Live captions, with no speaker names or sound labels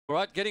All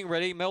right, getting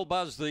ready. Mel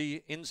Buzz,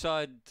 the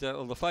inside,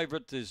 or the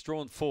favourite, is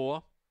drawn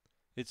 4.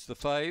 It's the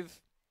fave.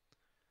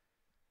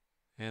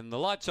 And the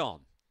light's on.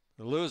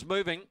 The lure's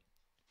moving.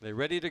 They're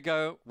ready to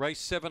go.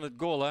 Race 7 at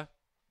Gawler.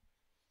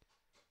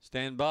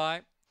 Stand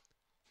by.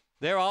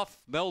 They're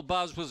off. Mel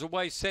Buzz was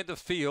away centre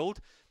field.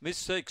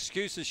 Miss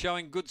Excuse is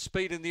showing good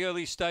speed in the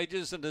early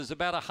stages and is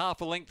about a half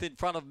a length in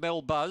front of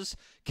Mel Buzz.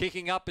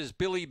 Kicking up is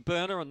Billy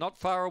Burner, and not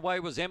far away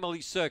was Emily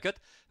Circuit.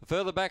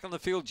 Further back on the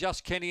field,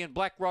 Just Kenny and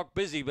Black Rock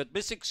Busy. But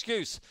Miss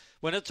Excuse,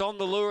 when it's on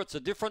the lure, it's a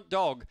different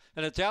dog,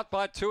 and it's out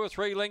by 2 or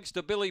 3 lengths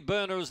to Billy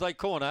Burner as they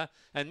corner.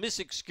 And Miss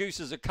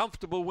Excuse is a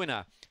comfortable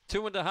winner.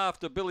 2.5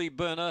 to Billy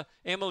Burner,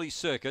 Emily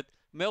Circuit.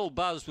 Mel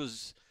Buzz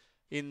was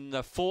in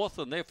 4th,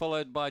 and they're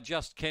followed by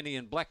Just Kenny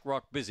and Black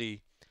Rock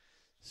Busy.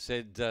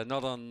 Said,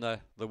 not on the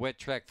wet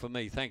track for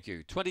me, thank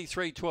you.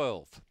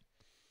 23-12.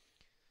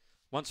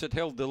 Once it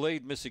held the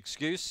lead, Miss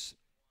Excuse,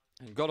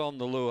 and got on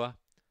the lure,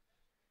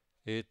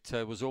 it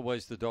was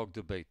always the dog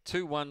to beat.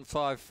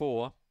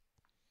 2-1-5-4.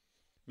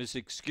 Miss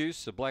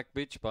Excuse, a black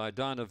bitch by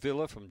Dinah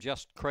Villa from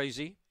Just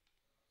Crazy.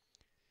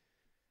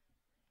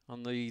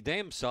 On the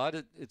dam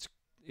side,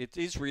 it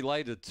is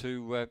related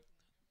to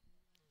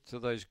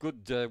those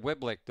good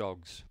Weblack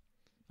dogs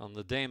on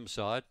the dam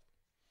side.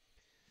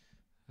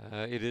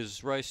 It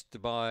is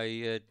raced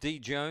by D.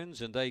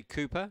 Jones and A.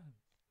 Cooper.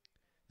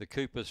 The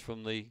Coopers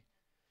from the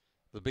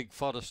big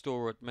fodder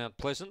store at Mount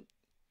Pleasant,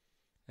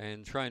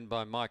 and trained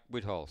by Mike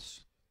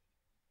Whitholz.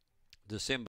 December